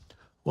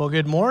Well,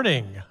 good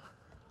morning.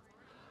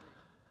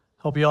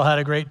 Hope you all had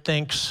a great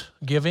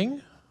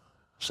Thanksgiving.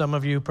 Some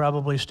of you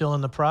probably still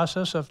in the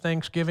process of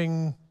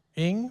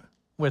Thanksgiving-ing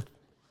with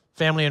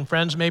family and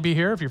friends maybe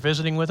here. If you're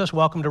visiting with us,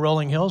 welcome to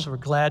Rolling Hills. We're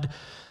glad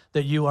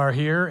that you are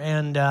here.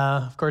 And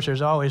of course,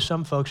 there's always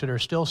some folks that are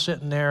still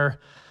sitting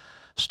there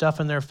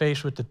stuffing their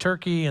face with the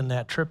turkey and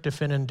that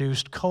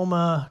tryptophan-induced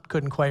coma.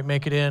 Couldn't quite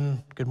make it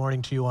in. Good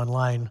morning to you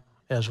online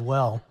as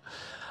well.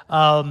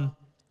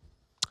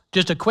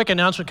 Just a quick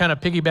announcement, kind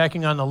of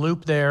piggybacking on the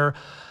loop there.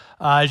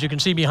 As you can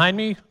see behind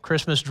me,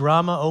 Christmas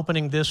drama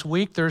opening this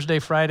week, Thursday,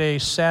 Friday,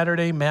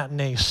 Saturday,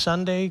 matinee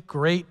Sunday.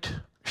 Great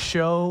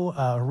show,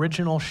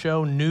 original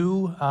show,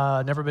 new,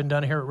 never been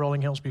done here at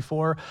Rolling Hills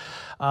before.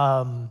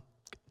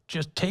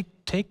 Just take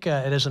it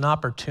as an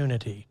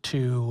opportunity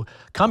to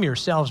come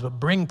yourselves, but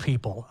bring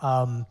people.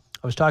 I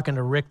was talking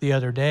to Rick the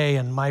other day,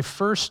 and my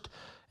first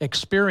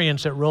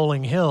experience at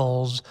Rolling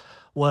Hills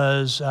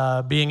was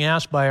being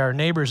asked by our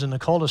neighbors in the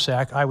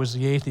cul-de-sac. I was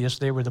the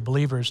atheist, they were the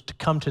believers, to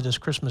come to this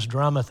Christmas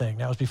drama thing.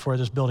 That was before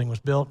this building was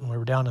built, and we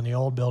were down in the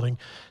old building.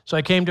 So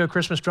I came to a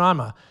Christmas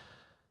drama,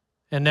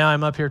 and now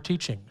I'm up here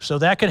teaching. So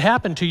that could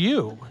happen to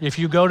you if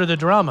you go to the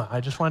drama.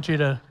 I just want you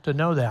to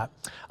know that.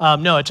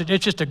 No, it's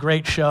just a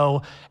great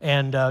show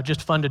and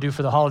just fun to do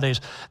for the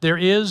holidays. There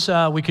is,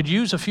 we could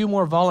use a few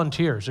more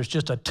volunteers. There's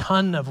just a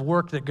ton of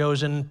work that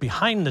goes in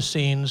behind the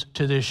scenes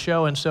to this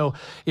show. And so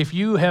if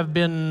you have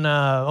been,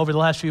 over the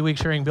last few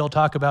weeks, hearing Bill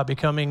talk about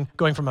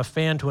going from a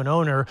fan to an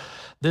owner,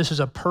 this is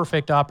a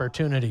perfect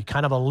opportunity,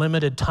 kind of a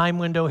limited time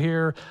window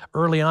here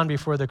early on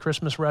before the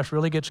Christmas rush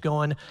really gets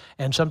going,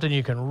 and something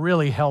you can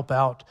really help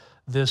out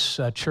this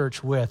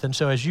church with. And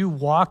so as you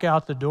walk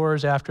out the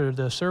doors after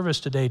the service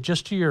today,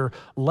 just to your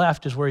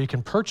left is where you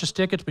can purchase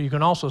tickets, but you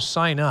can also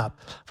sign up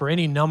for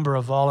any number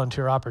of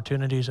volunteer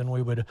opportunities, and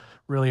we would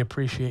really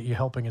appreciate you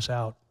helping us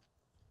out.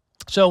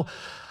 So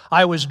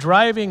I was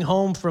driving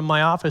home from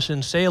my office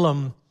in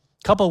Salem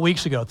a couple of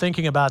weeks ago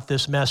thinking about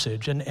this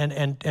message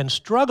and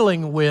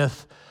struggling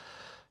with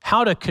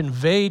how to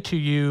convey to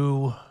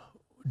you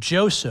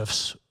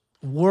Joseph's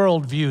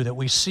worldview that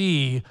we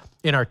see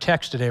in our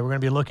text today. We're going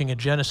to be looking at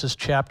Genesis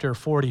chapter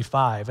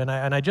 45. And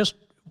I just,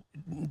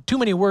 too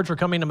many words were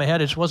coming to my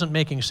head. It just wasn't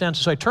making sense.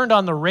 So I turned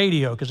on the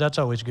radio, because that's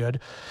always good.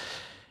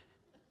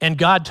 And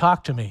God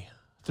talked to me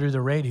through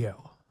the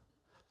radio.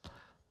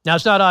 Now,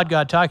 it's not odd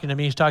God talking to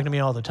me. He's talking to me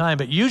all the time.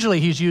 But usually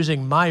he's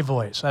using my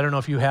voice. I don't know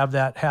if you have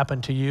that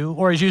happen to you.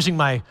 Or he's using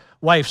my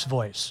wife's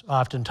voice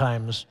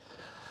oftentimes.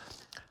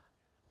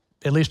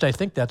 At least I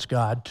think that's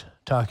God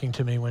talking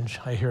to me when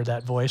I hear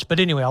that voice. But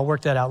anyway, I'll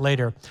work that out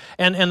later.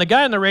 And the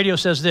guy on the radio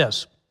says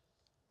this.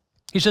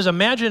 He says,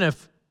 imagine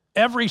if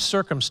every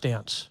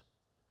circumstance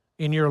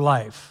in your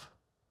life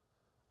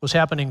was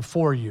happening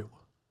for you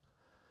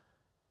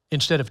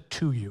instead of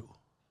to you.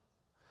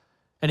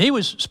 And he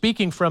was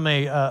speaking from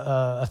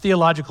a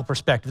theological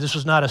perspective. This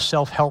was not a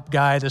self-help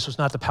guy. This was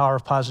not the power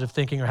of positive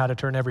thinking or how to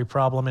turn every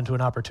problem into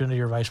an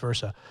opportunity or vice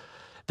versa.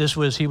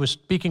 He was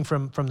speaking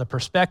from the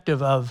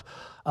perspective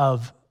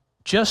of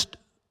just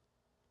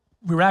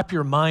wrap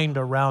your mind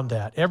around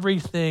that.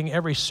 Everything,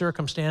 every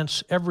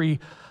circumstance, every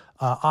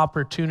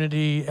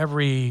opportunity,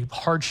 every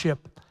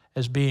hardship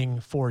as being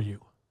for you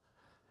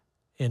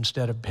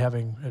instead of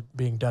having it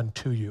being done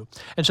to you.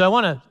 And so I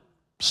want to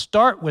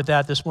start with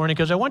that this morning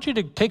because I want you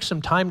to take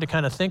some time to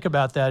kind of think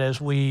about that as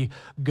we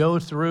go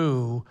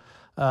through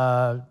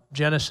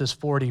Genesis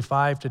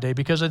 45 today,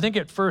 because I think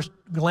at first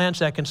glance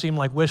that can seem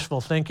like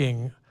wishful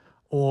thinking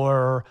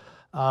or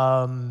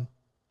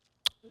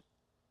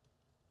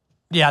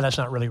that's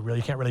not really,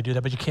 you can't really do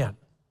that, but you can.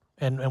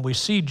 And we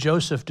see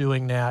Joseph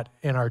doing that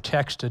in our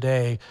text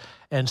today.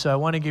 And so I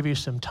want to give you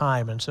some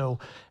time. And so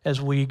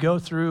as we go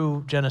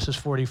through Genesis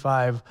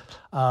 45,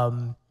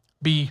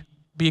 be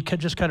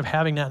just kind of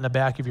having that in the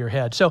back of your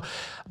head. So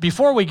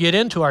before we get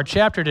into our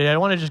chapter today, I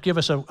want to just give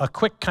us a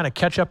quick kind of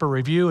catch-up or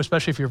review,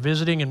 especially if you're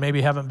visiting and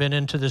maybe haven't been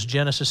into this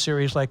Genesis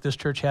series like this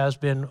church has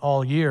been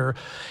all year.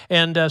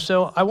 And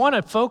so I want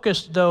to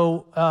focus,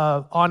 though,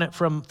 on it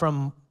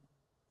from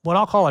what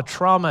I'll call a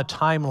trauma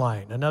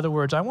timeline. In other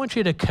words, I want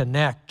you to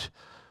connect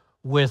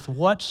with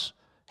what's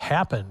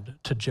happened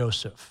to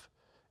Joseph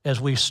as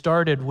we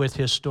started with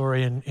his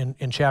story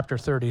in chapter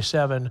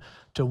 37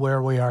 to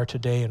where we are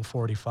today in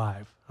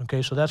 45.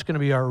 Okay, so that's going to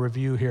be our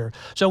review here.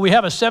 So we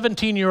have a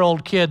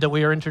 17-year-old kid that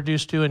we are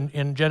introduced to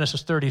in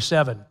Genesis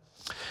 37.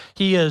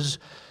 He is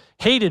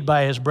hated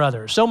by his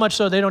brothers, so much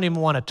so they don't even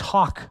want to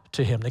talk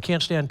to him. They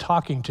can't stand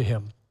talking to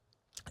him.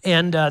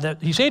 And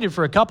he's hated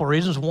for a couple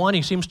reasons. One,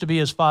 he seems to be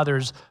his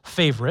father's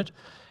favorite,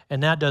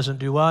 and that doesn't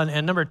do well.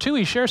 And number two,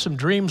 he shares some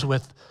dreams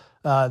with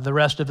the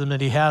rest of them that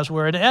he has,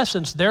 where in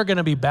essence, they're going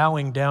to be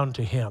bowing down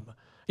to him.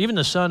 Even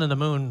the sun and the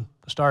moon,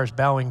 the stars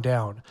bowing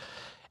down.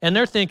 And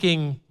they're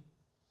thinking,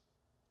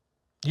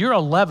 you're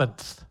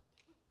 11th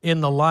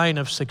in the line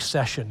of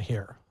succession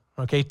here.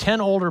 Okay, 10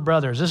 older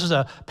brothers. This is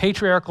a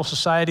patriarchal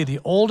society. The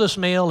oldest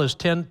male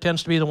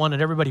tends to be the one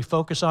that everybody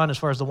focus on as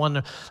far as the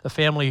one the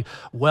family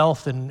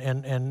wealth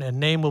and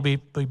name will be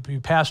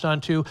passed on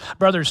to.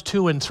 Brothers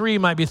 2 and 3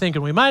 might be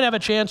thinking, we might have a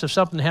chance if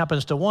something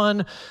happens to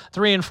 1.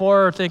 3 and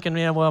 4 are thinking,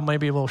 yeah, well,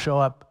 maybe we'll show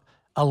up.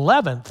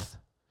 11th,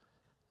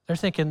 they're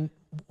thinking,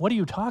 what are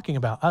you talking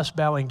about? Us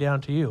bowing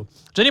down to you.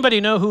 Does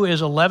anybody know who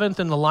is 11th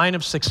in the line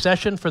of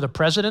succession for the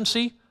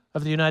presidency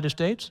of the United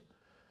States?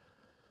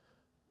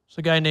 It's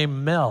a guy named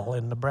Mel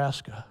in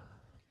Nebraska.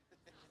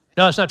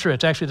 No, it's not true.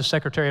 It's actually the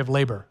Secretary of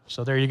Labor.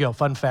 So there you go.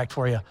 Fun fact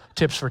for you.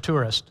 Tips for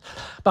tourists.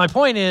 My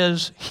point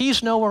is,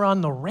 he's nowhere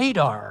on the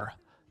radar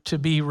to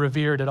be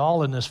revered at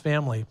all in this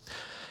family.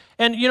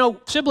 And,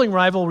 sibling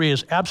rivalry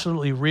is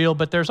absolutely real,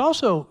 but there's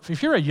also,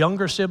 if you're a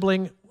younger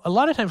sibling, a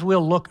lot of times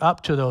we'll look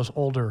up to those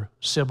older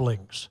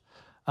siblings.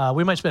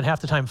 We might spend half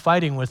the time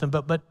fighting with them,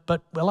 but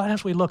a lot of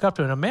times we look up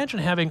to them. Imagine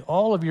having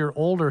all of your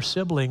older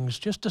siblings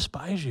just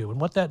despise you and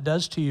what that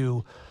does to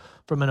you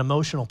from an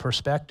emotional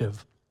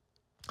perspective.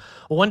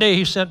 Well, one day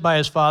he's sent by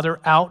his father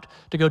out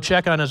to go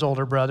check on his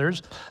older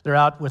brothers. They're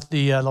out with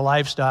the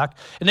livestock,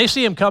 and they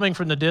see him coming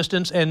from the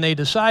distance, and they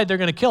decide they're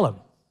going to kill him.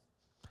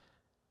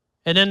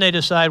 And then they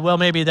decide, well,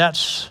 maybe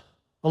that's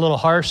a little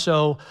harsh,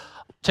 so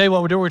tell you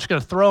what we're doing, we're just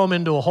going to throw him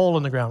into a hole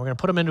in the ground. We're going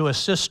to put him into a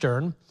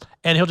cistern,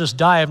 and he'll just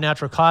die of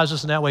natural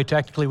causes, and that way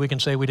technically we can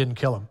say we didn't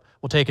kill him.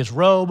 We'll take his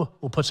robe,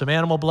 we'll put some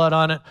animal blood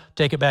on it,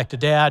 take it back to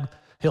Dad,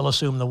 he'll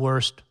assume the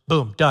worst.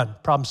 Boom, done,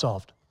 problem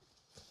solved.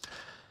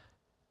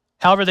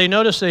 However, they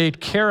notice a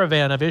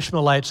caravan of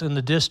Ishmaelites in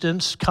the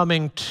distance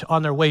coming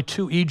on their way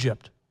to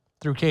Egypt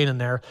through Canaan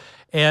there,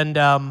 and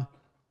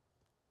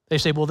they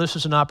say, well, this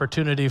is an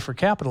opportunity for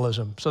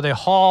capitalism. So they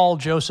haul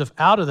Joseph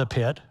out of the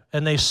pit,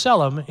 and they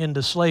sell him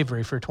into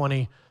slavery for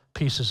 20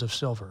 pieces of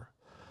silver.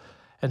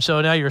 And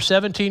so now you're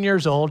 17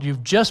 years old.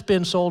 You've just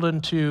been sold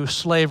into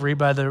slavery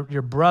by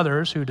your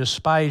brothers who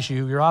despise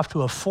you. You're off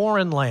to a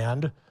foreign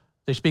land.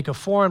 They speak a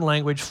foreign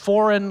language,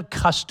 foreign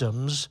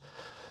customs.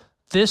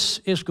 This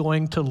is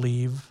going to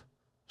leave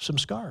some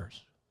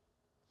scars.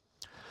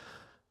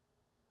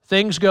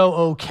 Things go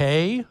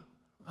okay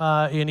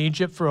in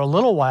Egypt for a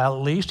little while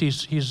at least.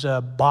 He's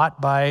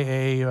bought by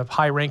a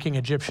high-ranking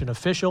Egyptian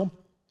official,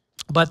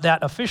 but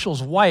that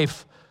official's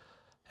wife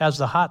has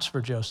the hots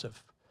for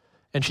Joseph,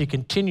 and she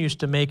continues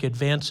to make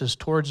advances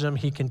towards him.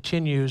 He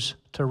continues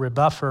to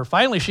rebuff her.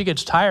 Finally, she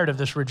gets tired of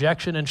this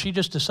rejection, and she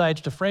just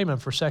decides to frame him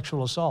for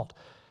sexual assault,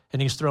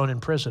 and he's thrown in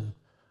prison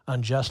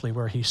unjustly,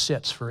 where he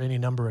sits for any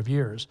number of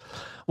years.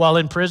 While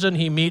in prison,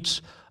 he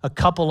meets a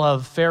couple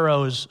of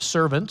Pharaoh's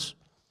servants,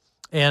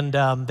 and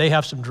they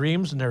have some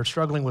dreams, and they're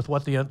struggling with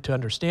to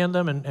understand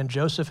them, and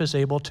Joseph is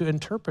able to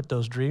interpret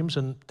those dreams,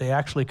 and they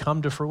actually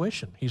come to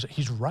fruition.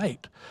 He's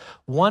right.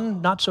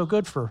 One, not so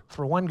good for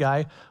one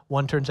guy.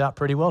 One turns out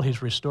pretty well.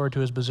 He's restored to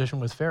his position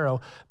with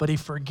Pharaoh, but he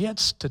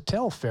forgets to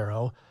tell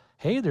Pharaoh,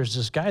 hey, there's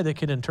this guy that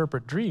can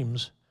interpret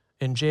dreams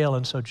in jail,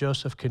 and so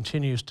Joseph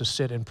continues to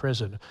sit in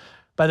prison.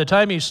 By the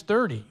time he's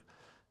 30,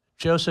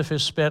 Joseph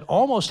has spent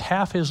almost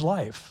half his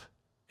life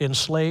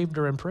enslaved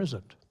or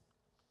imprisoned.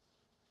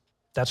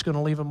 That's going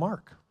to leave a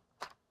mark.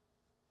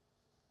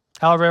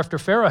 However, after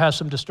Pharaoh has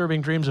some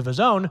disturbing dreams of his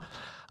own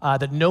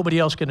that nobody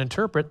else can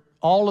interpret,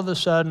 all of a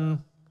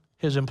sudden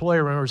his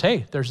employer remembers,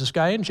 hey, there's this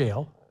guy in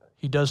jail.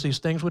 He does these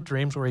things with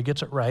dreams where he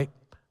gets it right.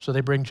 So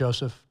they bring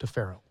Joseph to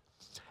Pharaoh.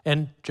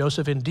 And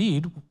Joseph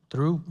indeed,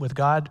 with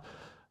God,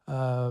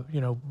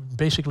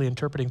 basically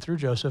interpreting through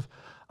Joseph,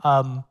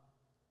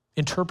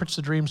 interprets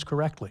the dreams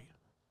correctly.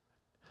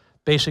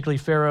 Basically,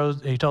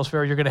 he tells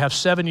Pharaoh, you're going to have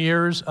 7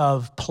 years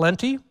of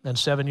plenty and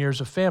 7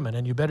 years of famine,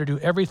 and you better do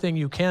everything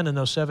you can in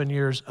those 7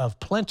 years of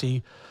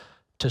plenty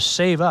to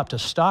save up, to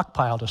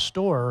stockpile, to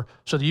store,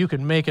 so that you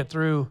can make it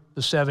through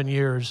the 7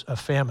 years of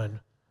famine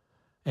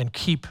and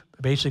keep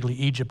basically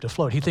Egypt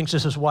afloat. He thinks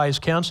this is wise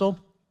counsel,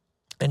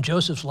 and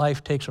Joseph's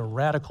life takes a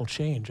radical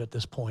change at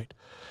this point.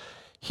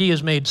 He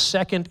is made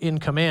second in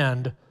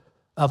command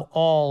of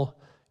all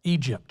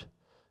Egypt,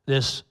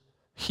 this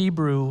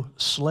Hebrew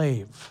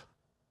slave.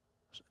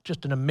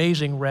 Just an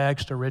amazing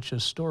rags to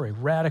riches story,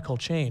 radical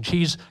change.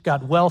 He's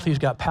got wealth, he's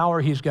got power,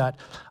 he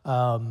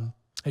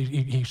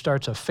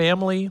starts a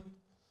family.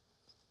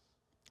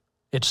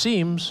 It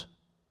seems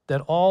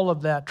that all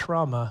of that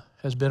trauma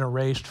has been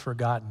erased,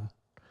 forgotten.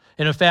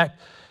 And in fact,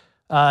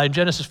 in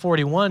Genesis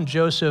 41,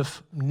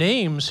 Joseph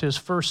names his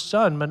first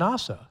son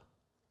Manasseh,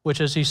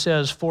 which, as he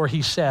says, for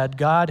he said,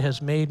 God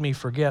has made me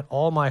forget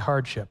all my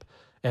hardship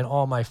and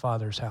all my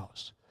father's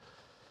house.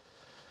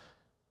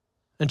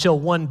 Until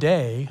one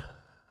day,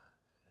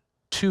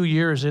 2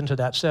 years into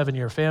that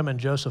 7-year famine,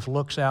 Joseph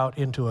looks out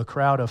into a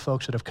crowd of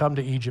folks that have come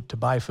to Egypt to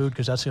buy food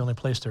because that's the only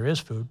place there is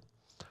food,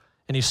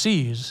 and he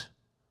sees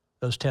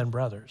those 10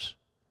 brothers.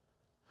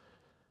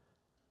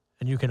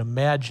 And you can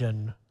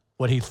imagine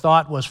what he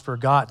thought was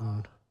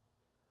forgotten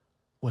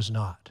was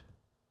not.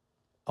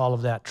 All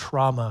of that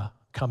trauma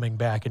coming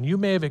back. And you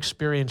may have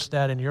experienced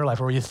that in your life,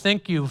 or you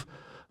think you've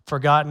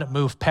forgotten it,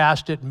 moved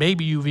past it.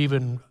 Maybe you've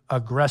even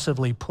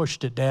aggressively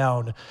pushed it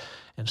down,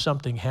 and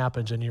something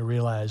happens and you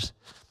realize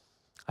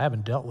I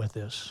haven't dealt with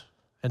this.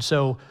 And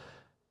so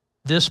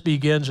this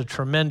begins a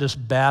tremendous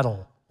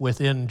battle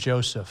within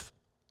Joseph,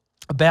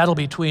 a battle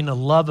between the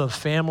love of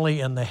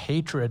family and the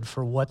hatred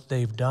for what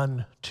they've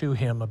done to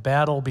him, a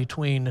battle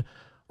between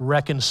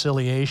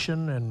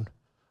reconciliation and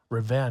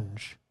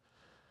revenge,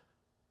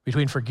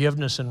 between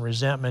forgiveness and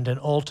resentment, and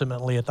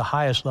ultimately at the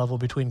highest level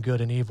between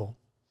good and evil.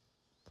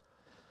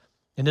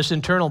 And this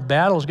internal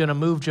battle is going to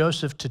move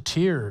Joseph to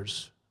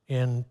tears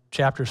in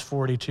chapters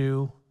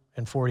 42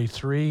 and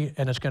 43,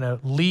 and it's going to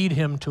lead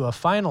him to a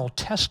final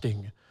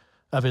testing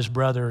of his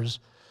brothers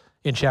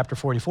in chapter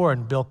 44,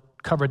 and Bill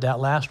covered that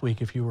last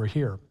week if you were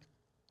here.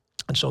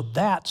 And so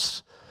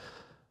that's,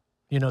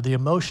 the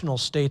emotional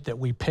state that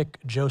we pick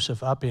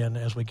Joseph up in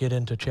as we get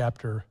into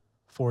chapter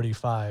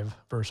 45,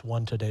 verse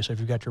 1 today. So if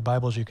you've got your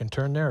Bibles, you can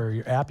turn there, or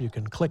your app, you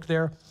can click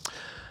there.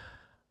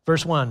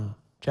 Verse 1,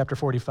 chapter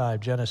 45,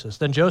 Genesis.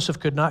 Then Joseph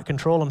could not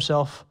control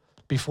himself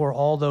before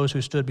all those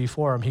who stood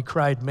before him. He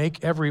cried,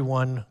 "Make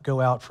everyone go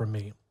out from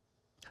me."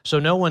 So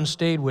no one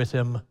stayed with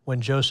him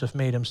when Joseph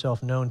made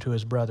himself known to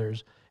his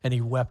brothers, and he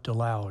wept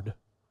aloud,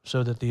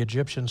 so that the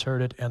Egyptians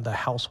heard it and the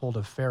household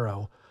of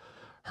Pharaoh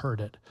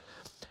heard it.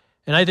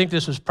 And I think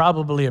this was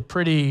probably a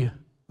pretty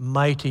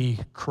mighty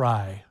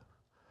cry,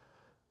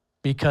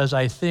 because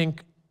I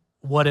think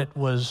what it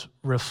was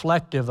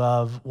reflective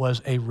of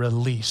was a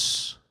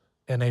release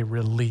and a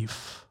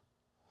relief.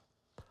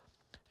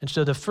 And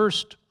so the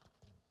first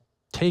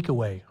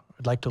takeaway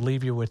I'd like to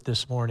leave you with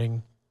this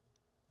morning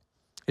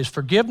is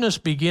forgiveness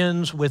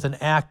begins with an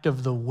act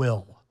of the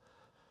will.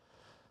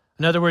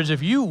 In other words,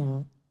 if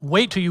you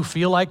wait till you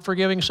feel like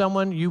forgiving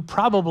someone, you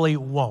probably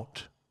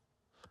won't.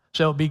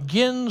 So it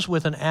begins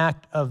with an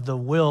act of the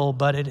will,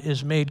 but it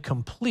is made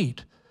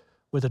complete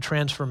with a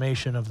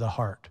transformation of the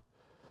heart.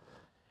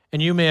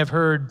 And you may have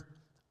heard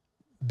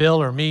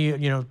Bill or me,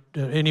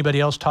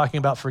 anybody else talking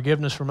about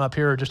forgiveness from up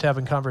here, or just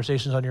having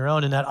conversations on your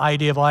own, and that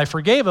idea of, well, I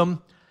forgave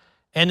him,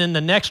 and then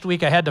the next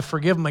week I had to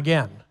forgive him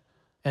again.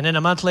 And then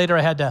a month later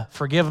I had to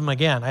forgive him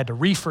again. I had to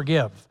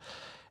re-forgive.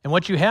 And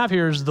what you have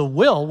here is the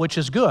will, which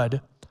is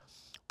good,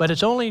 but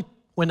it's only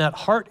when that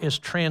heart is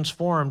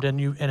transformed and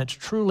it's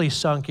truly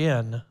sunk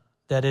in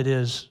that it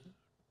is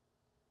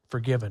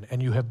forgiven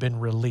and you have been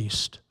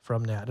released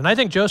from that. And I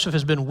think Joseph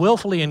has been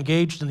willfully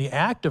engaged in the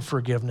act of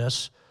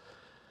forgiveness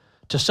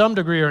to some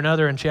degree or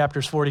another in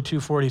chapters 42,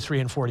 43,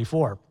 and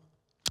 44.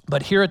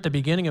 But here at the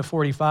beginning of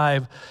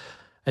 45,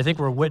 I think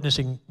we're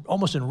witnessing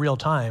almost in real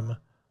time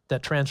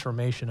that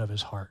transformation of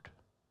his heart,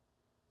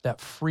 that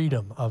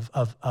freedom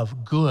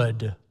of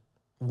good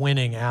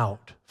winning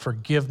out,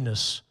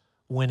 forgiveness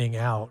winning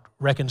out,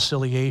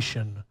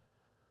 reconciliation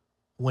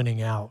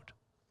winning out,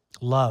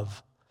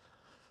 love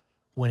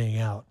winning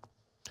out.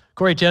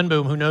 Corey ten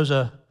Boom, who knows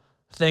a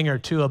thing or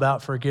two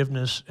about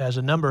forgiveness, has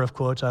a number of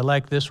quotes. I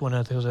like this one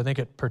because I think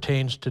it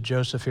pertains to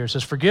Joseph here. It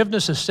says,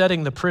 "Forgiveness is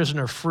setting the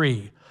prisoner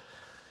free,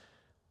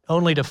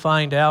 only to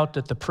find out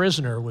that the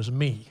prisoner was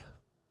me."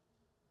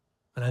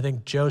 And I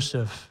think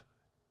Joseph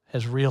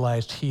has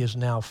realized he is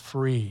now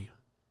free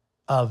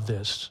of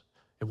this.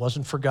 It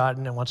wasn't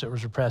forgotten, and once it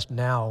was repressed,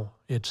 now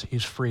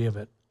he's free of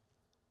it.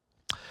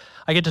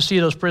 I get to see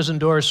those prison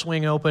doors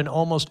swing open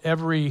almost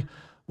every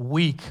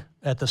week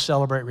at the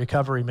Celebrate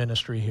Recovery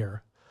ministry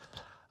here.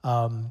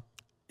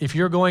 If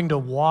you're going to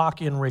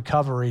walk in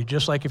recovery,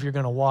 just like if you're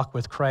going to walk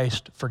with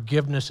Christ,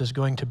 forgiveness is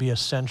going to be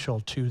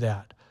essential to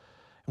that.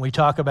 And we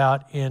talk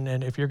about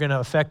and if you're going to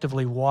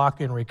effectively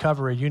walk in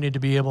recovery, you need to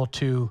be able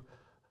to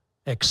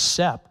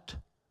accept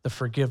the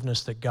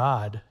forgiveness that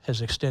God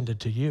has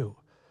extended to you.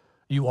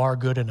 You are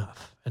good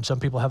enough. And some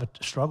people have a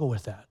struggle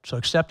with that. So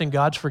accepting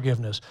God's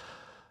forgiveness,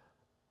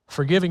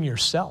 forgiving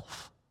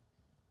yourself,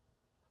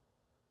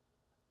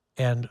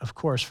 and of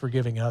course,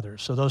 forgiving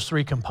others. So those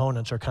three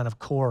components are kind of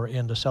core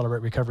in the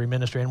Celebrate Recovery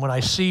ministry. And when I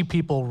see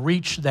people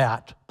reach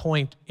that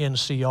point in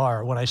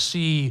CR, when I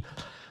see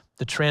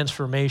the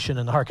transformation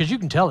in the heart, because you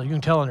can tell it. You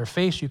can tell on their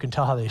face. You can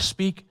tell how they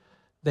speak.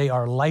 They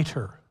are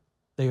lighter.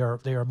 They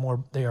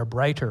are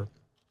brighter.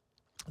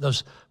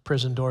 Those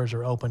prison doors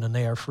are open and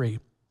they are free.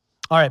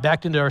 All right,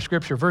 back into our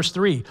scripture. Verse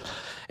 3,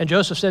 "And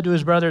Joseph said to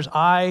his brothers,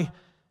 'I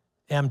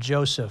am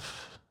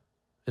Joseph.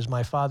 Is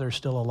my father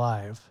still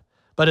alive?'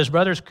 But his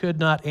brothers could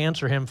not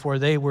answer him, for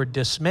they were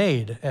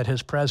dismayed at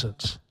his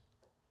presence."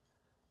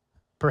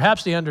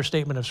 Perhaps the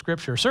understatement of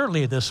Scripture,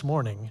 certainly this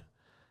morning.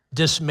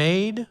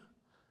 Dismayed.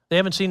 They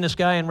haven't seen this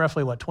guy in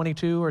roughly,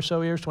 22 or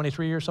so years,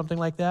 23 years, something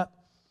like that.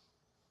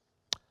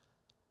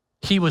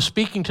 He was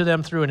speaking to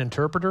them through an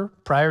interpreter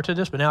prior to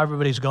this, but now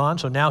everybody's gone,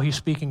 so now he's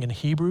speaking in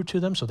Hebrew to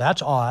them, so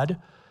that's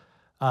odd.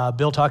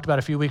 Bill talked about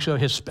a few weeks ago,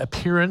 his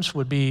appearance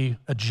would be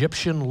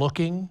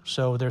Egyptian-looking,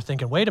 so they're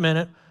thinking, wait a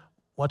minute,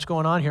 what's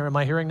going on here? Am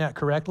I hearing that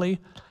correctly?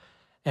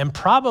 And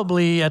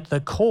probably at the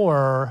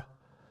core,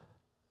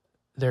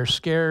 they're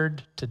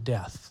scared to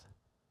death.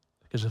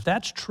 Because if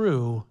that's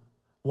true,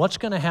 what's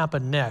going to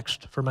happen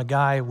next from a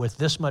guy with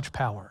this much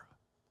power?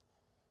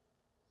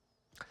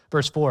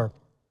 Verse 4,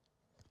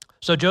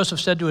 "So Joseph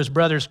said to his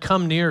brothers,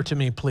 'Come near to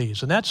me,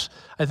 please.'" And that's,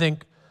 I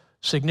think,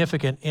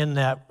 significant in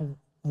that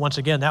once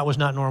again, that was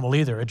not normal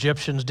either.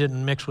 Egyptians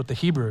didn't mix with the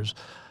Hebrews.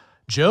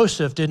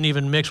 Joseph didn't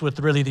even mix with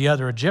really the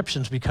other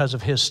Egyptians because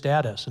of his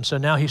status. And so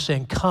now he's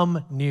saying,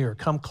 come near,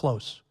 come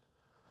close.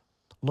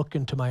 Look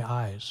into my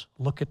eyes.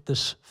 Look at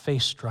this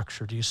face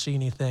structure. Do you see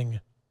anything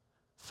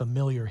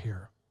familiar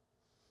here?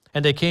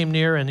 And they came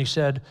near and he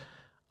said,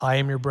 I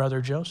am your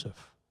brother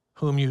Joseph,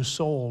 whom you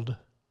sold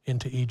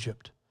into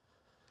Egypt.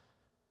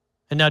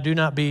 And now do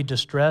not be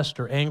distressed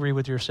or angry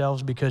with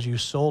yourselves because you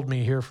sold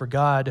me here, for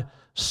God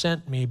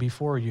sent me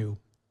before you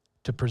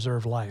to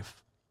preserve life.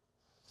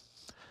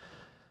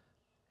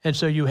 And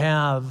so you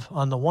have,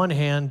 on the one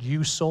hand,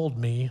 you sold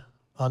me.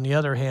 On the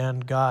other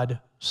hand, God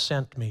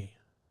sent me.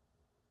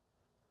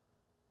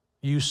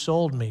 You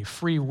sold me,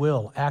 free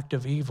will, act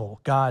of evil.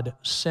 God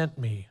sent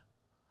me,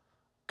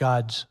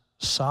 God's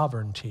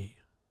sovereignty.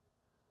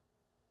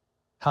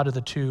 How do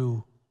the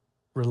two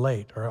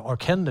relate? Or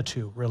can the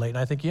two relate? And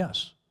I think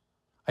yes.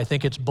 I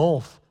think it's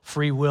both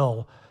free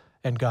will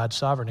and God's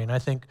sovereignty. And I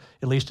think,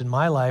 at least in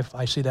my life,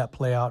 I see that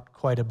play out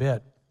quite a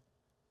bit.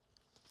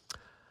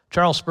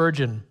 Charles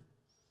Spurgeon,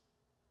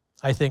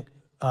 I think,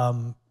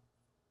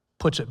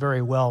 puts it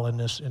very well in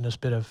this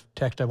bit of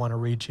text I want to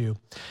read to you.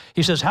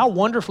 He says, how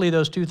wonderfully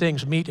those two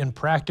things meet in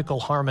practical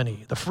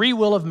harmony, the free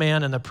will of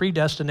man and the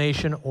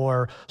predestination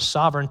or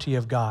sovereignty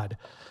of God.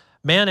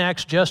 Man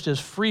acts just as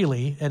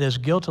freely and as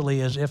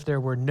guiltily as if there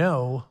were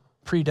no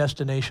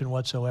predestination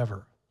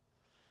whatsoever.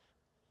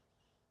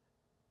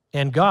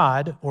 And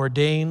God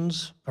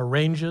ordains,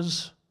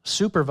 arranges,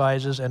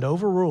 supervises, and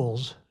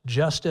overrules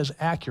just as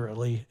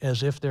accurately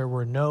as if there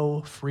were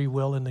no free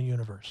will in the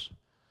universe.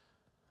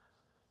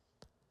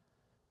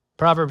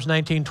 Proverbs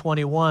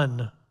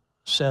 19:21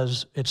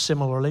 says it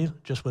similarly,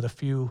 just with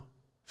a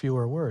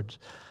fewer words.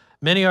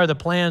 Many are the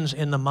plans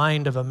in the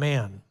mind of a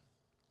man,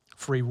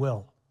 free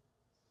will,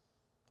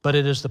 but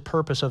it is the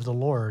purpose of the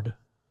Lord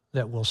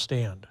that will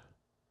stand,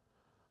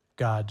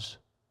 God's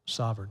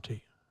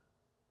sovereignty.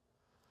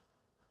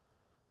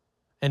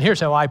 And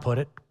here's how I put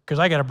it, because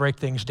I got to break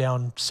things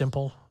down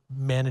simple,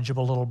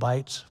 manageable little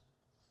bites.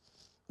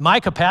 My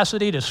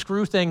capacity to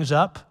screw things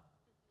up,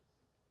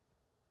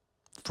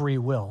 free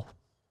will,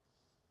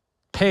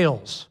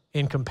 pales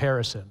in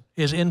comparison,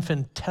 is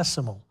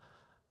infinitesimal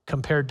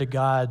compared to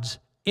God's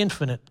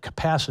infinite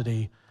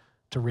capacity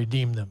to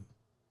redeem them.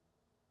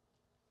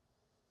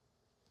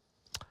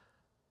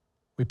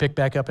 We pick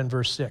back up in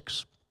verse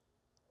 6.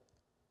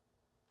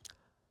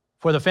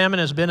 For the famine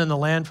has been in the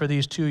land for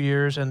these 2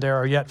 years, and there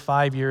are yet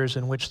 5 years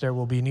in which there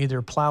will be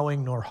neither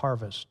plowing nor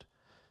harvest.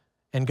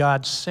 And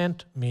God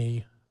sent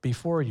me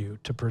before you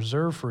to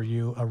preserve for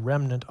you a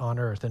remnant on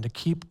earth and to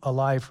keep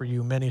alive for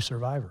you many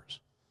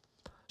survivors.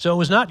 So it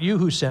was not you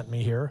who sent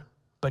me here,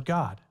 but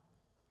God.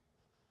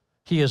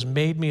 He has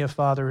made me a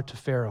father to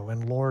Pharaoh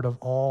and lord of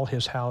all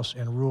his house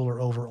and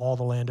ruler over all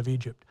the land of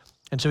Egypt.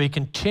 And so he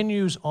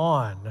continues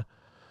on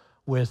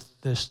with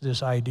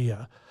this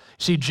idea.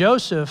 See,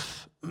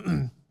 Joseph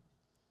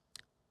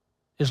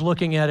is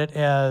looking at it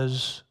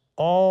as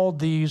all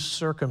these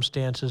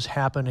circumstances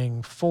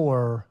happening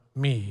for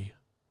me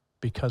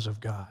because of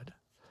God.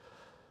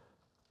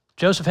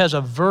 Joseph has a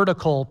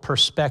vertical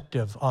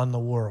perspective on the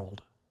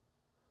world.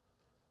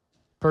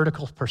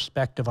 Vertical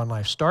perspective on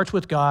life. Starts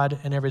with God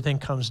and everything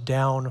comes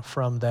down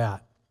from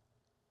that.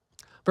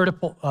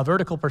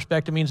 Vertical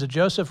perspective means that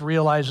Joseph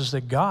realizes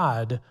that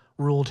God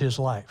ruled his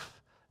life,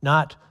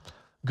 not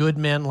good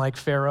men like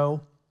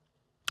Pharaoh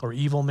or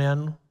evil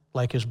men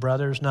like his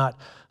brothers, not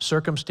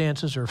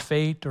circumstances or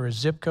fate or his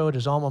zip code,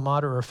 his alma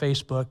mater or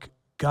Facebook.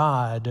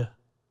 God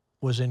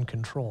was in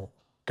control.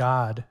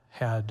 God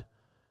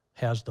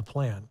has the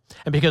plan.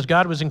 And because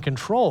God was in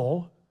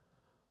control,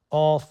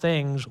 all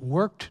things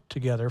worked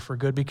together for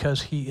good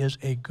because he is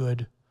a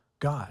good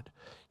God.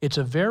 It's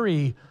a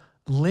very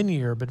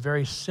linear, but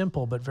very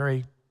simple, but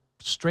very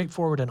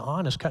straightforward and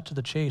honest, cut to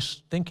the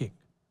chase thinking.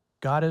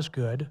 God is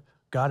good.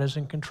 God is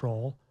in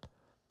control.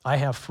 I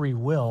have free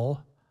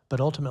will, but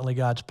ultimately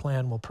God's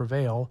plan will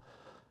prevail.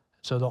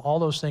 So all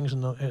those things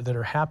that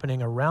are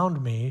happening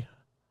around me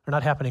are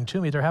not happening to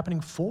me, they're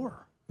happening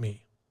for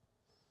me.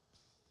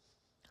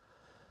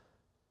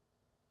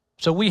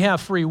 So we have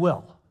free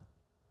will,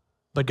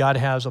 but God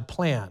has a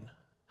plan.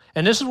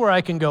 And this is where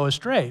I can go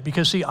astray,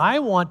 because see, I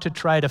want to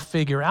try to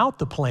figure out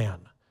the plan.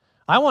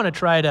 I want to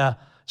try to,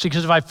 see,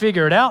 because if I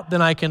figure it out,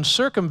 then I can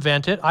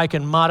circumvent it, I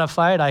can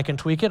modify it, I can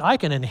tweak it, I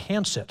can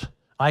enhance it,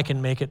 I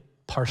can make it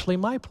partially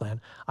my plan.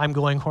 I'm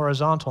going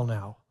horizontal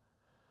now.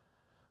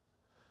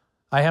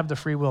 I have the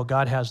free will.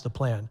 God has the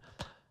plan.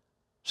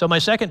 So my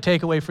second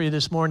takeaway for you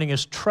this morning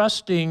is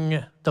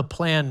trusting the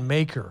plan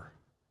maker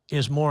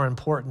is more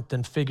important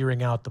than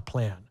figuring out the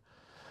plan.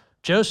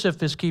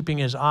 Joseph is keeping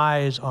his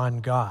eyes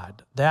on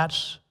God.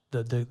 That's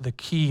the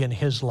key in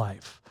his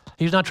life.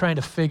 He's not trying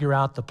to figure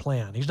out the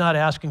plan. He's not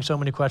asking so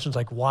many questions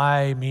like,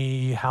 why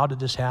me? How did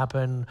this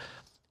happen?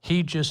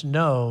 He just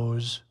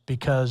knows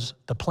because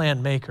the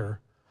plan maker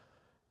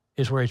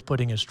is where he's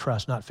putting his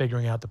trust, not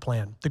figuring out the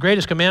plan. The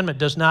greatest commandment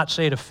does not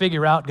say to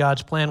figure out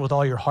God's plan with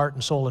all your heart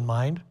and soul and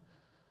mind.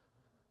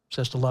 It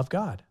says to love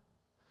God.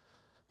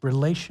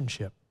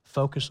 Relationship.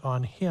 Focus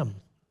on him.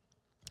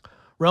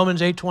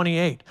 Romans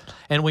 8:28,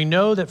 and we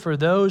know that for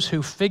those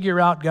who figure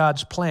out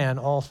God's plan,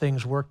 all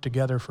things work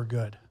together for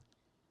good.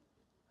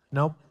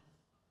 Nope.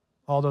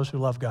 All those who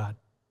love God.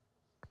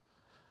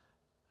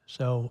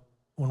 So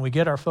when we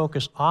get our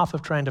focus off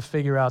of trying to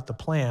figure out the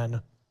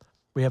plan,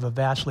 we have a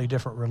vastly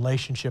different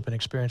relationship and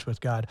experience with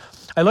God.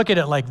 I look at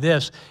it like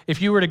this.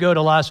 If you were to go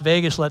to Las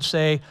Vegas, let's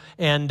say,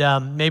 and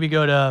maybe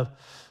go to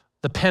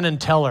the Penn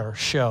and Teller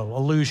show,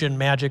 illusion,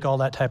 magic, all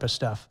that type of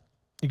stuff.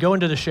 You go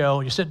into the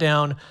show, you sit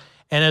down,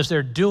 and as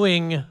they're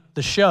doing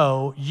the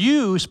show,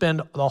 you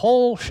spend the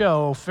whole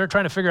show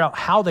trying to figure out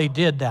how they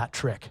did that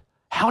trick.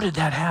 How did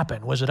that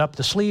happen? Was it up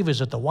the sleeve?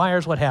 Is it the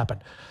wires? What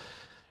happened?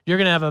 You're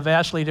going to have a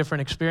vastly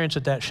different experience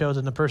at that show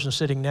than the person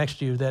sitting next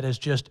to you that is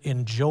just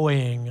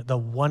enjoying the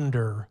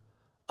wonder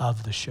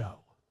of the show.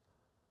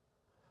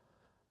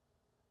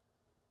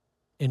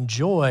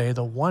 Enjoy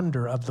the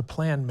wonder of the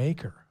plan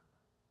maker.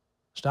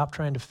 Stop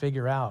trying to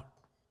figure out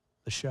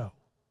the show.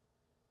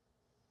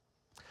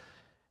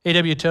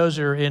 A.W.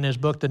 Tozer, in his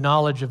book, The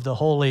Knowledge of the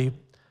Holy,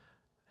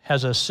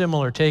 has a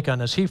similar take on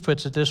this. He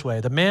puts it this way: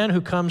 the man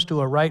who comes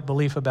to a right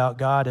belief about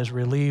God is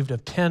relieved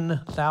of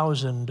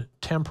 10,000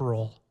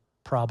 temporal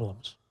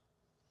problems.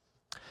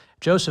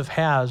 Joseph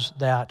has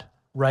that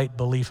right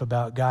belief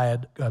about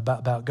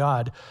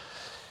God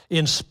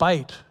in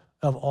spite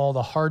of all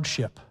the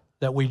hardship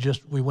that we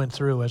went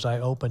through as I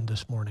opened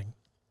this morning.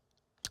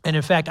 And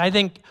in fact, I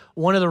think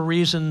one of the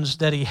reasons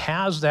that he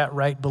has that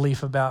right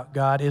belief about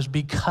God is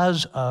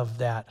because of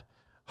that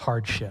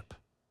hardship.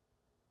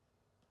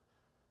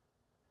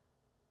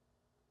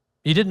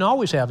 He didn't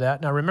always have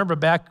that. Now remember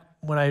back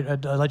when I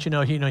let you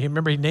know, he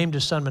named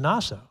his son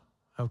Manasseh,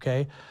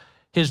 okay?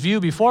 His view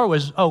before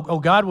was,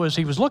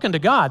 he was looking to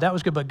God, that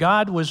was good, but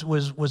God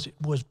was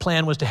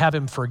plan was to have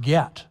him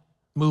forget,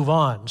 move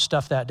on,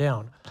 stuff that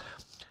down.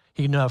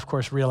 He now, of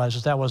course,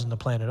 realizes that wasn't the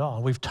plan at all.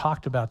 And we've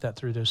talked about that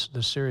through this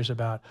series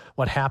about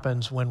what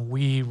happens when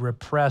we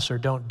repress or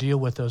don't deal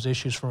with those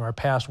issues from our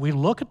past. We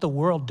look at the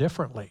world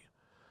differently.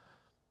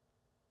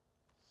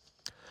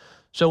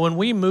 So when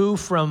we move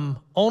from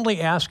only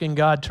asking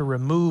God to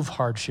remove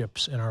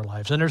hardships in our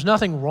lives, and there's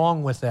nothing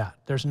wrong with that.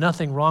 There's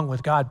nothing wrong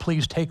with God,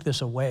 please take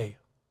this away,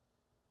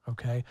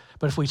 okay?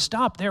 But if we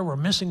stop there, we're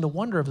missing the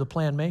wonder of the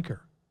plan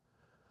maker.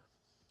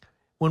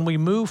 When we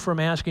move from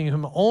asking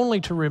him only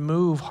to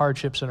remove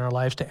hardships in our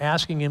lives to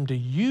asking him to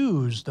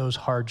use those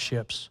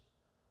hardships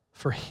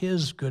for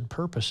his good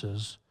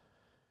purposes,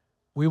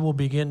 we will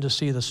begin to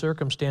see the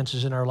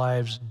circumstances in our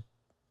lives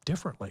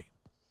differently.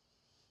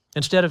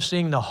 Instead of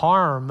seeing the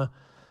harm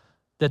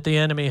that the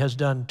enemy has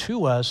done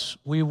to us,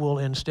 we will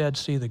instead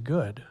see the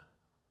good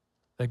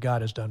that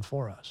God has done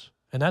for us.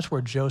 And that's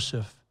where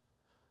Joseph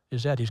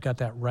is at. He's got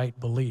that right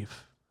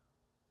belief.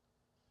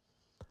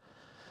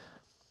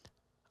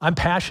 I'm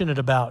passionate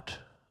about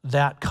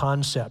that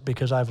concept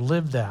because I've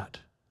lived that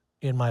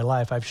in my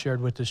life. I've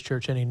shared with this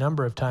church any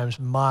number of times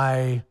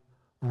my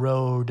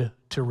road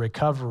to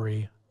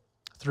recovery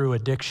through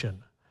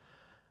addiction.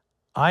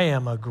 I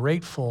am a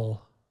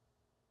grateful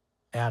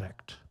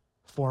addict,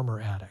 former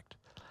addict,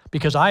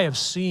 because I have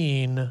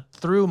seen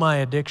through my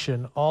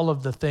addiction all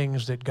of the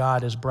things that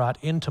God has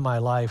brought into my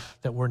life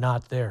that were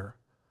not there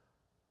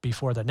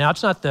before that. Now,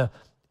 it's not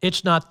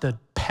the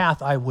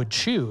path I would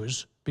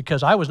choose,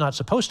 because I was not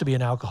supposed to be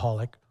an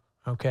alcoholic,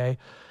 okay?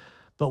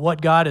 But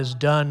what God has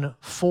done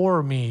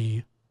for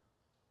me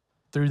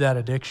through that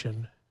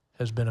addiction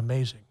has been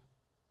amazing.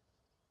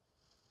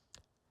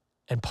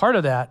 And part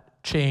of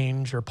that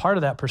change or part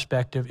of that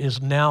perspective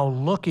is now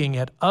looking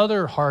at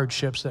other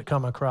hardships that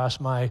come across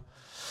my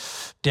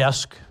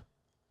desk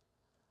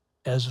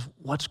as,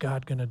 what's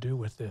God going to do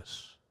with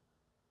this?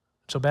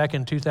 So back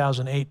in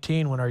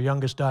 2018, when our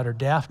youngest daughter,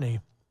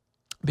 Daphne,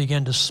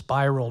 began to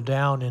spiral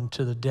down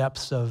into the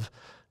depths of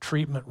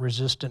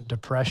treatment-resistant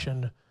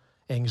depression,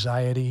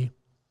 anxiety,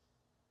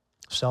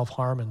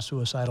 self-harm, and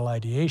suicidal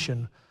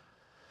ideation,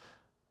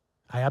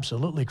 I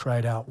absolutely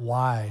cried out,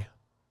 why,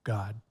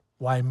 God?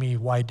 Why me?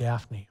 Why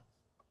Daphne?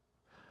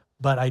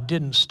 But I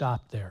didn't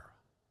stop there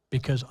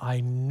because I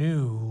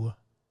knew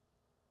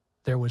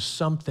there was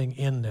something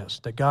in this,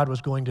 that God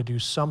was going to do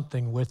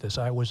something with this.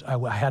 I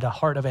had a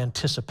heart of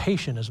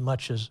anticipation as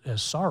much as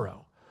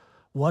sorrow.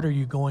 What are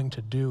you going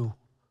to do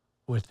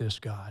with this,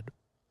 God?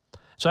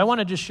 So I want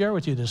to just share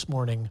with you this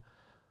morning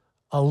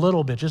a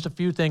little bit, just a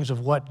few things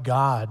of what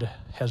God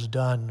has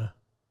done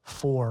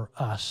for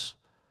us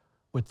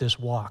with this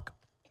walk.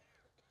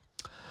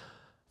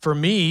 For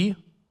me,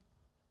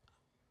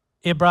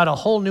 it brought a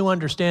whole new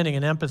understanding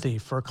and empathy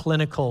for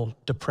clinical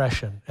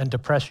depression and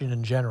depression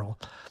in general.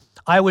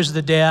 I was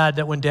the dad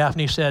that when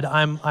Daphne said,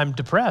 I'm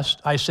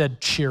depressed, I said,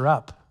 cheer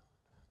up,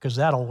 because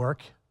that'll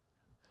work.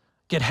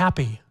 Get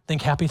happy,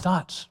 think happy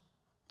thoughts.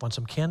 Want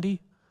some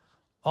candy?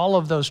 All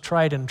of those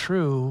tried and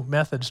true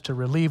methods to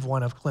relieve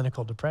one of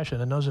clinical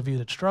depression. And those of you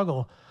that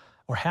struggle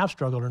or have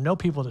struggled or know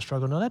people that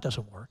struggle, no, that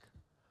doesn't work.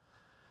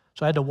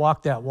 So I had to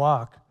walk that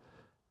walk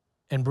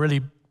and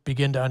really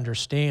begin to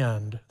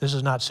understand this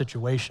is not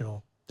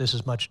situational. This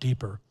is much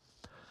deeper.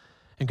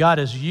 And God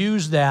has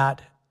used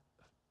that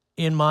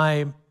in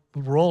my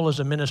role as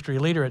a ministry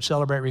leader at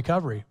Celebrate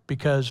Recovery,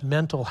 because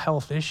mental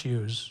health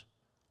issues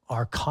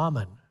are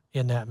common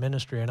in that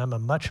ministry, and I'm a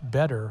much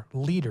better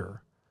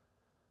leader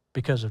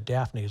because of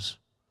Daphne's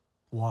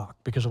walk,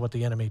 because of what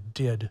the enemy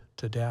did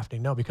to Daphne.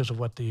 No, because of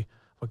what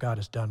God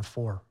has done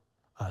for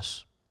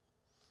us.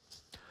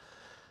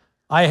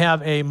 I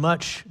have a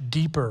much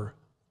deeper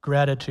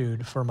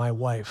gratitude for my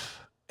wife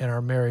and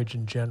our marriage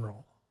in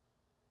general.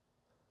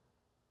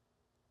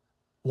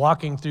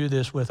 Walking through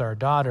this with our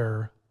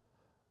daughter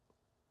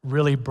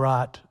really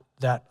brought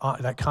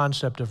that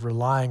concept of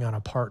relying on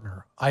a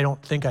partner. I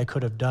don't think I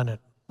could have done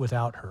it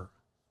without her.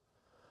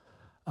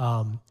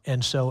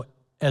 And so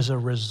as a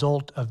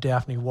result of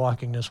Daphne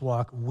walking this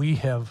walk, we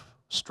have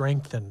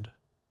strengthened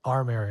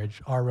our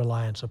marriage, our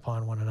reliance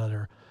upon one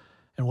another,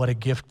 and what a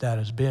gift that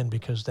has been,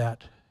 because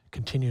that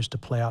continues to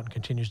play out and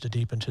continues to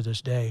deepen to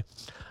this day.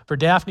 For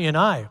Daphne and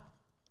I,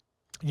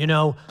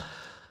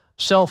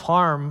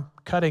 self-harm,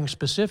 cutting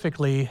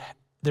specifically,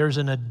 there's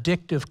an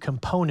addictive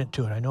component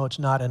to it. I know it's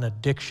not an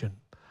addiction,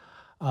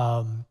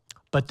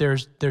 but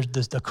there's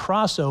this, the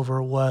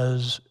crossover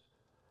was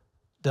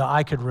that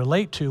I could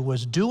relate to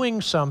was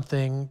doing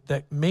something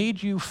that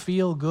made you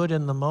feel good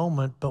in the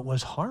moment but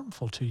was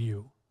harmful to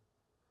you.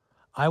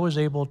 I was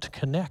able to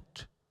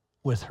connect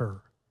with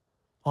her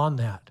on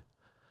that.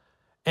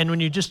 And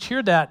when you just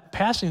hear that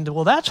passing,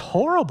 well, that's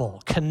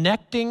horrible.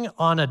 Connecting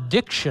on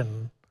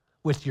addiction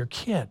with your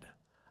kid.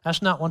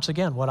 That's not, once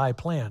again, what I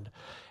planned.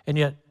 And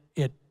yet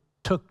it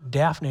took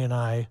Daphne and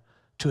I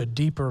to a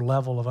deeper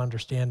level of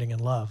understanding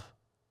and love.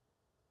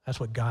 That's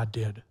what God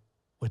did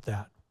with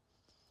that.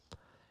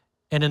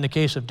 And in the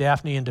case of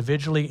Daphne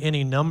individually,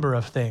 any number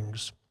of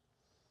things.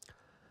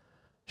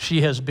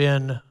 She has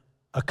been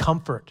a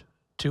comfort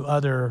to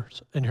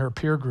others in her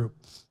peer group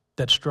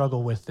that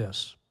struggle with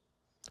this.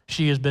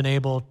 She has been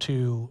able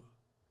to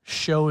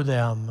show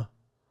them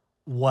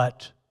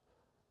what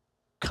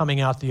coming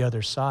out the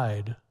other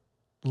side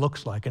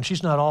looks like. And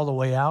she's not all the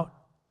way out,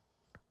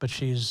 but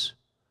she's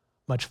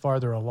much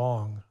farther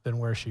along than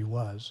where she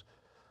was.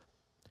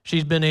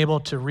 She's been able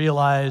to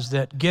realize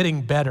that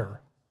getting better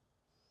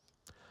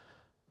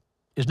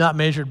is not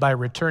measured by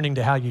returning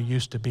to how you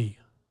used to be.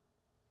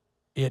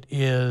 It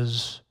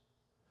is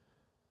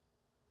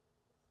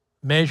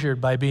measured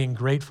by being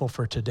grateful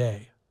for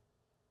today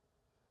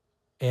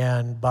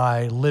and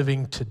by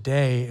living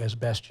today as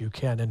best you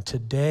can. And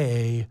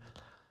today,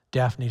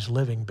 Daphne's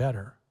living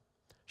better.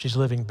 She's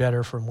living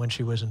better from when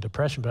she was in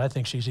depression, but I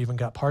think she's even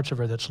got parts of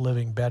her that's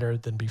living better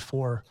than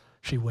before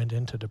she went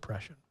into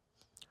depression.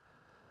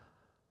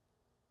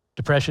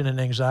 Depression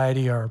and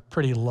anxiety are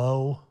pretty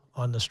low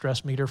on the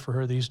stress meter for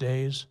her these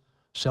days.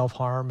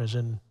 Self-harm is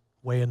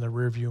way in the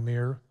rearview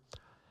mirror,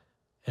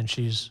 and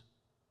she's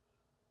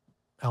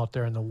out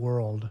there in the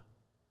world,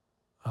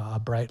 a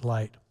bright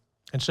light.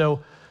 And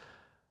so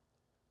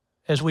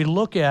as we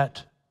learn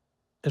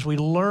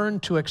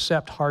to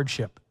accept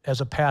hardship as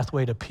a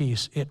pathway to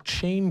peace, it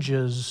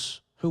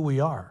changes who we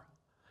are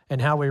and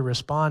how we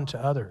respond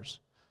to others.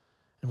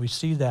 And we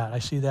see that. I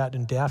see that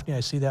in Daphne.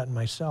 I see that in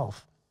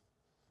myself.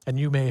 And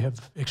you may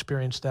have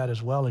experienced that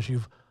as well as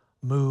you've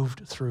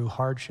moved through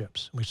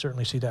hardships. We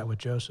certainly see that with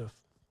Joseph.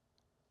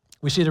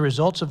 We see the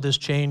results of this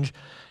change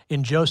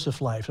in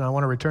Joseph's life. And I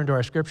want to return to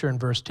our scripture in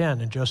verse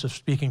 10, and Joseph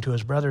speaking to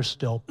his brothers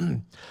still.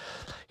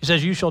 He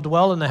says, "You shall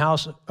dwell in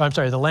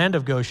the land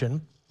of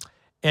Goshen,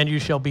 and you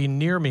shall be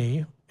near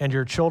me, and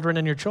your children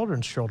and your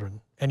children's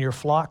children, and your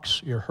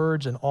flocks, your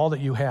herds, and all that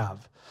you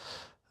have.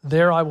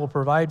 There I will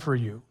provide for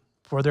you,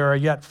 for there are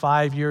yet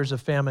 5 years of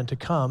famine to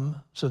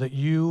come, so that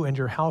you and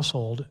your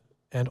household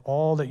and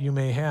all that you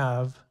may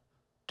have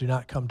do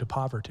not come to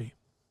poverty."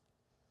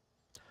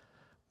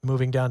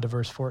 Moving down to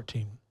verse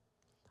 14.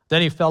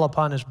 Then he fell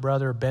upon his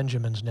brother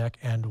Benjamin's neck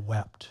and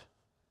wept.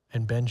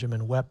 And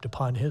Benjamin wept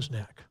upon his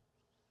neck.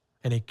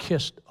 And he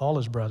kissed all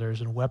his brothers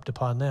and wept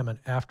upon them. And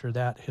after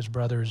that, his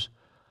brothers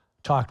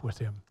talked with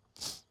him.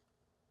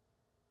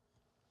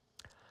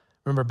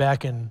 Remember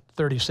back in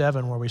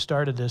 37 where we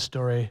started this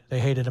story, they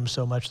hated him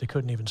so much they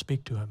couldn't even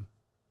speak to him.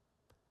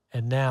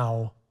 And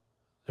now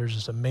there's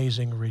this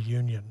amazing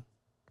reunion.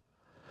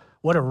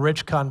 What a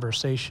rich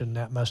conversation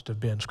that must have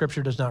been.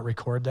 Scripture does not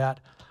record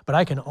that, but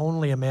I can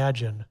only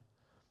imagine,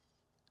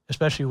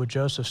 especially with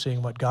Joseph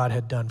seeing what God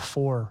had done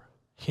for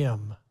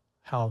him,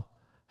 how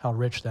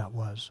rich that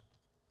was.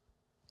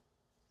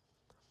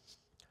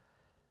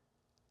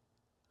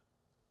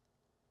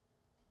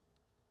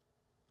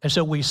 And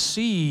so we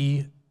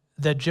see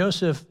that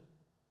Joseph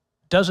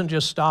doesn't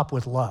just stop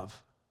with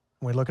love.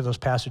 When we look at those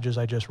passages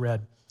I just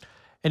read.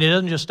 And he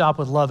doesn't just stop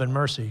with love and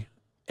mercy.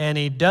 And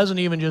he doesn't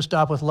even just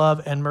stop with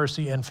love and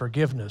mercy and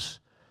forgiveness.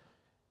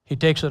 He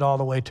takes it all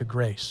the way to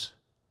grace.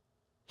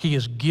 He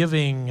is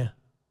giving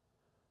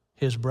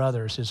his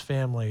brothers, his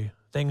family,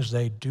 things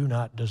they do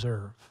not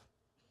deserve.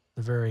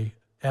 The very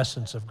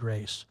essence of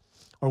grace.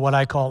 Or what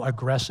I call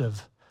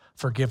aggressive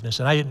forgiveness.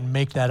 And I didn't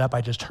make that up.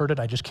 I just heard it.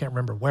 I just can't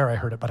remember where I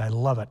heard it, but I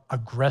love it.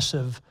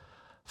 Aggressive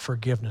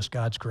forgiveness,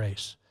 God's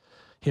grace.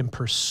 him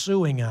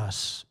pursuing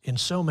us in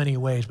so many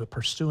ways, but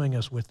pursuing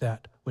us with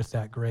that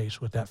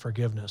grace, with that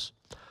forgiveness.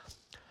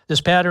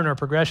 This pattern or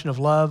progression of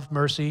love,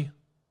 mercy,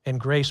 and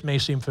grace may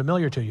seem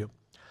familiar to you.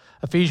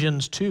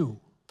 Ephesians 2,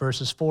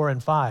 verses 4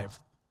 and 5.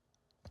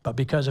 But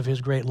because of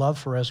his great love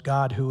for us,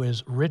 God, who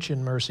is rich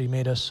in mercy,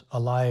 made us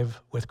alive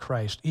with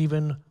Christ,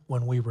 even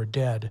when we were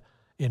dead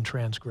in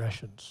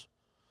transgressions.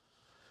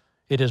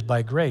 It is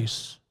by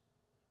grace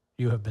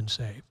you have been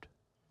saved.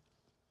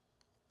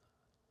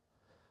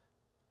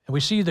 And we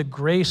see the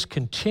grace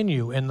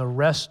continue in the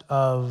rest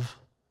of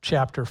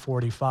chapter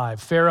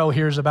 45. Pharaoh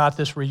hears about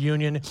this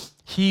reunion.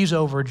 He's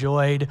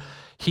overjoyed.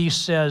 He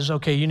says,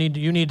 okay, you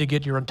need to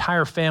get your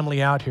entire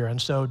family out here.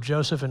 And so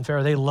Joseph and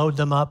Pharaoh, they load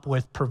them up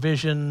with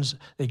provisions.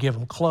 They give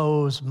them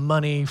clothes,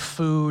 money,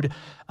 food,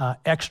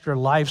 extra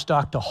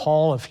livestock to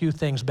haul a few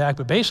things back.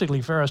 But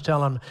basically, Pharaoh's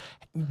telling them,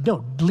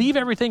 no, leave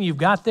everything you've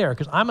got there,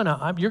 because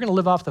you're going to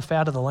live off the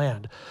fat of the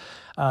land.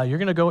 You're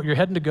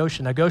heading to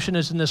Goshen. Now, Goshen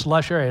is in this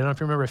lush area. I don't know if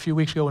you remember a few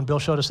weeks ago when Bill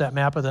showed us that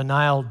map of the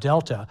Nile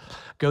Delta.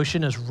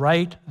 Goshen is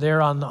right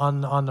there on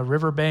the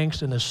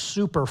riverbanks in this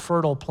super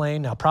fertile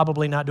plain. Now,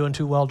 probably not doing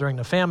too well during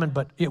the famine,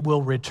 but it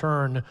will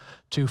return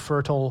to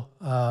fertile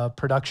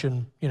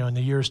production, in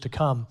the years to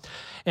come.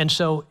 And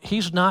so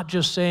he's not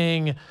just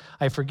saying,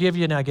 I forgive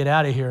you, now get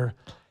out of here.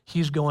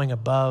 He's going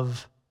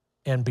above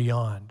and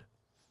beyond.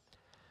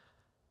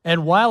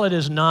 And while it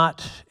is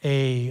not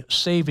a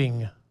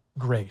saving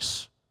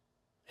grace,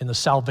 in the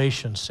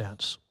salvation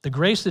sense, the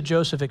grace that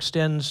Joseph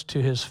extends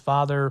to his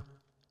father,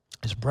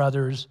 his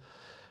brothers,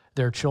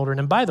 their children.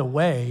 And by the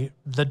way,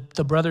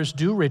 the brothers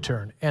do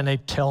return, and they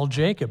tell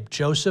Jacob,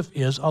 Joseph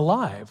is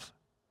alive.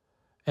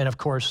 And of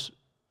course,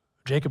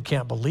 Jacob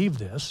can't believe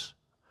this.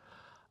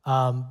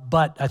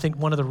 But I think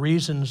one of the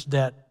reasons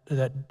that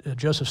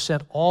Joseph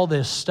sent all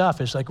this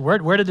stuff is like,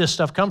 where did this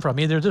stuff come from?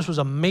 Either this was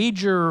a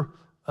major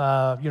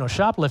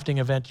shoplifting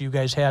event you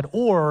guys had,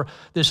 or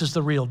this is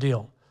the real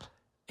deal.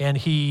 And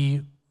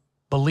he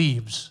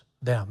believes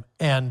them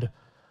and,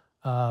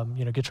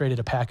 gets ready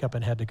to pack up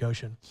and head to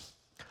Goshen.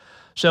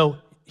 So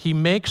he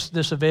makes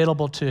this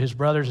available to his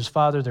brothers, his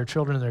father, their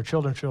children, and their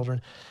children's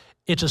children.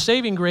 It's a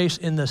saving grace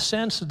in the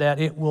sense that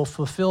it will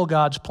fulfill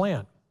God's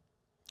plan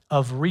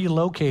of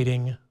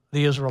relocating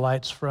the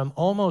Israelites from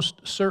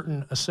almost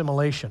certain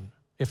assimilation,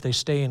 if they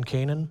stay in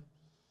Canaan,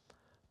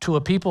 to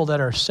a people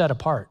that are set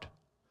apart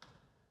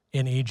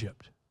in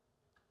Egypt.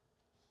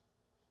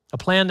 A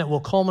plan that will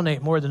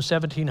culminate more than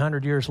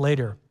 1,700 years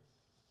later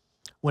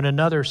when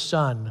another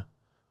son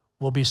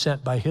will be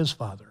sent by his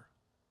father.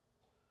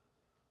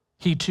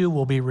 He too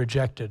will be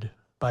rejected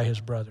by his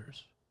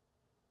brothers.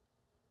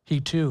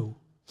 He too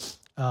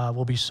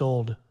will be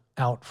sold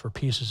out for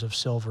pieces of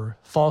silver,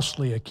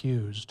 falsely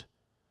accused,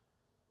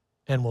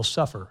 and will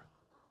suffer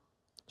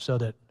so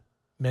that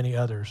many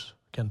others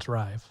can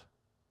thrive.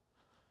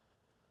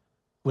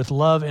 With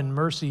love and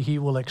mercy, he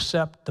will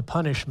accept the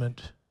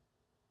punishment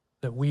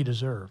that we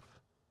deserve,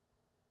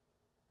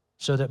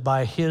 so that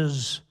by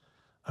his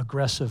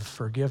aggressive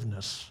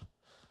forgiveness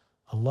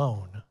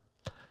alone,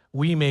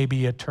 we may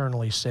be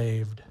eternally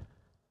saved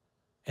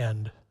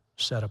and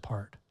set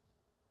apart.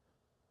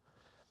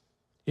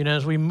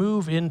 As we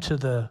move into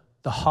the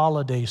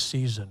holiday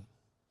season,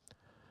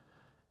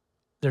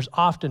 there's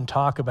often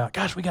talk about,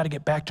 gosh, we got to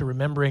get back to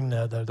remembering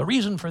the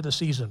reason for the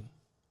season.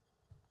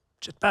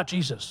 It's about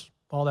Jesus,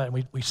 all that.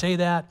 And we say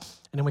that,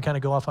 and then we kind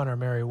of go off on our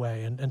merry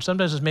way. And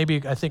sometimes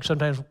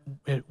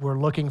we're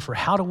looking for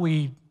how do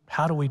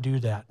we do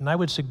that? And I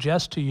would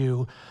suggest to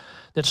you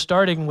that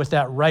starting with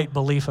that right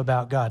belief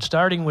about God,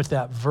 starting with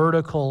that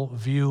vertical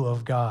view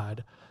of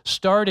God,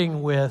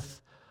 starting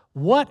with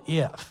what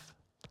if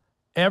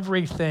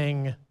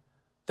everything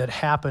that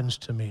happens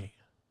to me,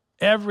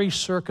 every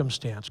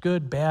circumstance,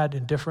 good, bad,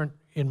 indifferent,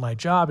 in my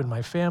job, in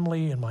my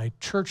family, in my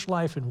church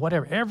life, and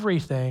whatever,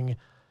 everything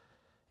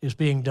is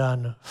being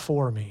done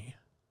for me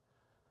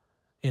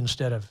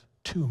instead of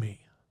to me.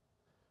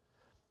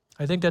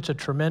 I think that's a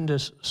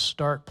tremendous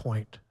start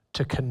point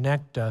to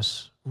connect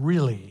us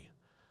really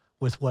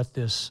with what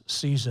this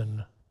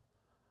season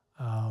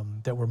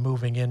that we're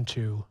moving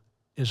into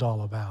is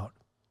all about.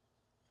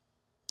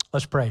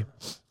 Let's pray.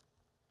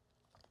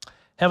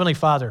 Heavenly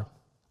Father,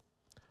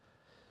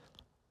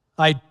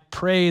 I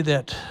pray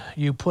that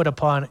you put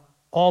upon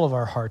all of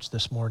our hearts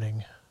this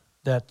morning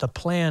that the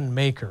plan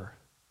maker,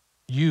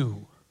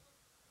 you,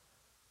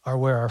 are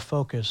where our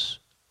focus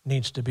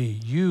needs to be.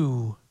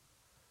 You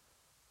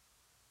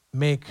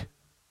make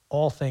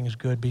all things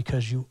good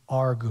because you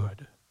are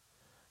good.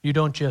 You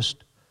don't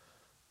just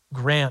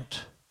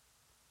grant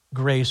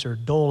grace or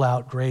dole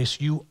out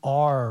grace. You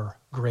are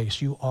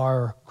grace. You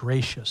are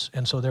gracious.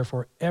 And so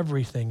therefore,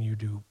 everything you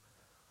do,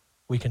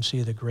 we can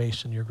see the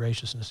grace and your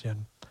graciousness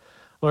in.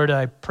 Lord,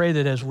 I pray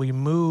that as we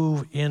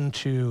move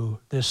into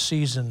this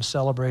season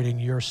celebrating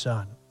your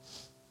Son,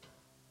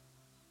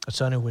 a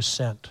Son who was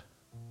sent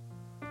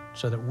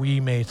so that we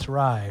may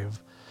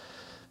thrive,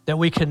 that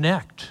we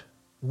connect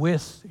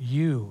with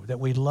you, that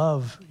we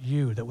love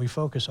you, that we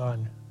focus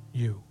on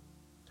you.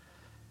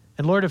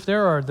 And Lord, if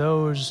there are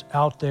those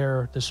out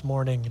there this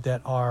morning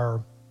that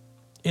are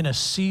in a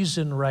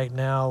season right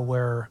now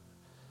where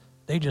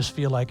they just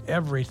feel like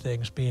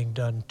everything's being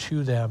done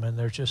to them and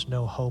there's just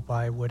no hope,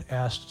 I would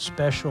ask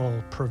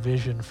special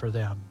provision for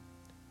them,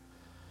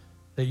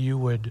 that you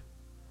would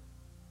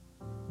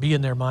be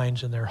in their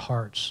minds and their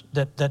hearts,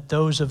 that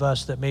those of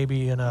us that may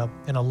be in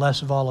a less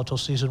volatile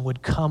season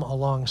would come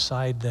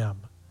alongside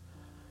them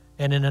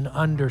and in an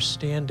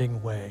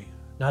understanding way,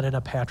 not in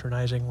a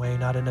patronizing way,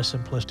 not in a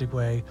simplistic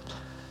way,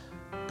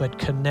 but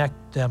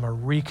connect them or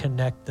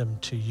reconnect them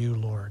to you,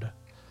 Lord.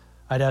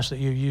 I'd ask that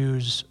you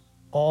use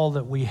all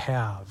that we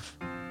have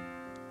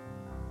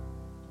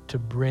to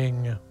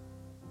bring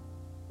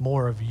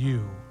more of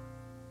you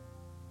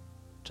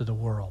to the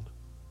world.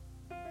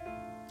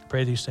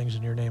 Pray these things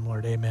in your name,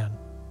 Lord. Amen.